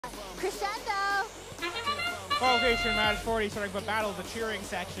Crescendo. Qualification match 40 starting with battle of the cheering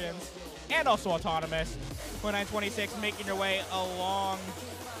sections and also autonomous. 29-26 making their way along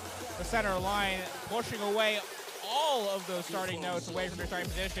the center line, pushing away all of those starting notes away from their starting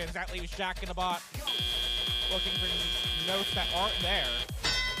positions. That leaves Jack in the bot looking for notes that aren't there.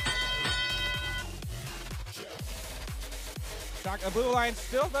 Jack, the Blue Alliance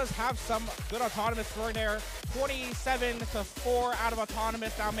still does have some good autonomous scoring there. 27-4 out of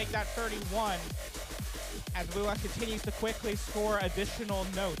autonomous, now make that 31. As the Blue Alliance continues to quickly score additional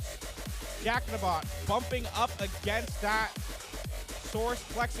notes. Jack in the bot bumping up against that source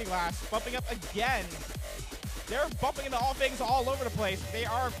plexiglass, bumping up again. They're bumping into all things all over the place. They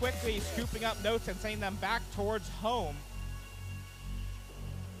are quickly scooping up notes and sending them back towards home.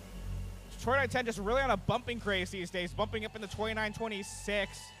 Detroit 910 just really on a bumping craze these days, bumping up into 29-26.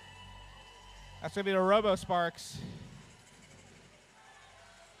 That's going to be the Robo Sparks.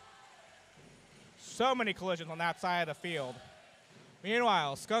 So many collisions on that side of the field.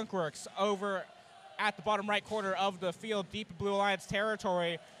 Meanwhile, Skunkworks over at the bottom right corner of the field, deep in Blue Alliance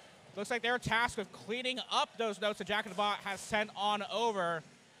territory. Looks like they're tasked with cleaning up those notes that Jack in the Bot has sent on over.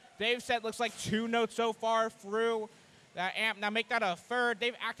 They've sent, looks like, 2 notes so far through that amp. Now make that a third.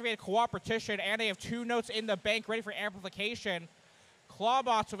 They've activated Cooperation, and they have 2 notes in the bank ready for amplification.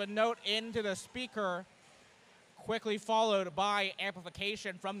 Clawbots with a note into the speaker, quickly followed by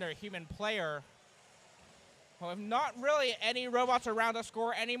amplification from their human player. Well, if not really any robots around to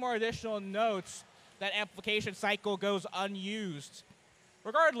score any more additional notes, that amplification cycle goes unused.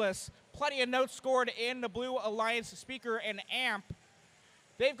 Regardless, plenty of notes scored in the Blue Alliance speaker and amp.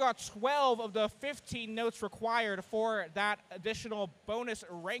 They've got 12 of the 15 notes required for that additional bonus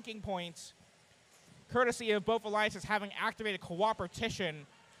ranking points, courtesy of both alliances having activated Cooperation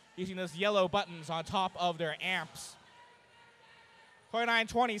using those yellow buttons on top of their amps.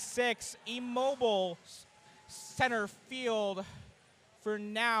 29-26, immobile center field. For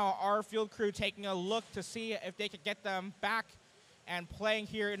now, our field crew taking a look to see if they could get them back and playing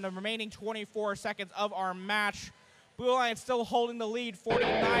here in the remaining 24 seconds of our match. Blue Alliance still holding the lead,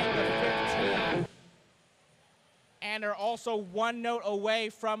 49-15. And they're also 1 note away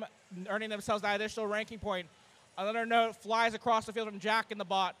from earning themselves that additional ranking point. Another note flies across the field from Jack in the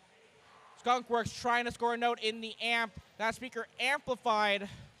Bot. Skunkworks trying to score a note in the amp. That speaker amplified.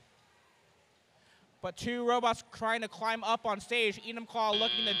 But 2 robots trying to climb up on stage. Enum Claw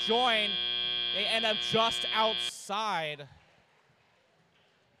looking to join. They end up just outside.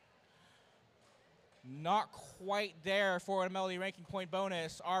 Not quite there for a Melody ranking point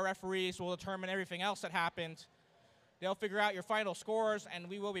bonus. Our referees will determine everything else that happened. They'll figure out your final scores, and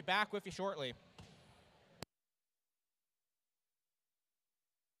we will be back with you shortly.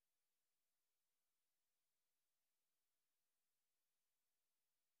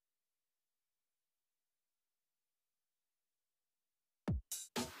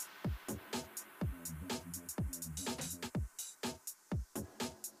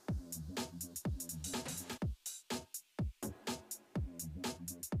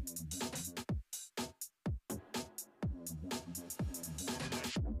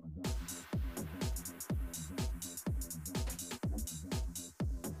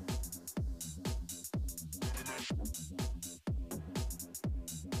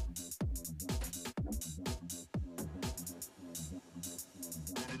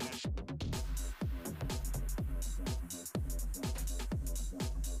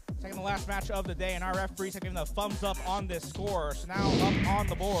 Second to last match of the day, and our referees have given a thumbs up on this score. So now up on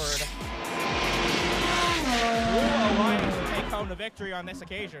the board, Blue Alliance will take home the victory on this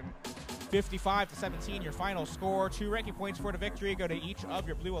occasion. 55-17, your final score. 2 ranking points for the victory go to each of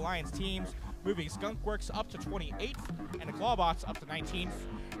your Blue Alliance teams, moving Skunkworks up to 28th and the Clawbots up to 19th.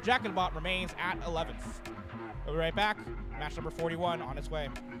 Jack in the Bot remains at 11th. We'll be right back. Match number 41 on its way.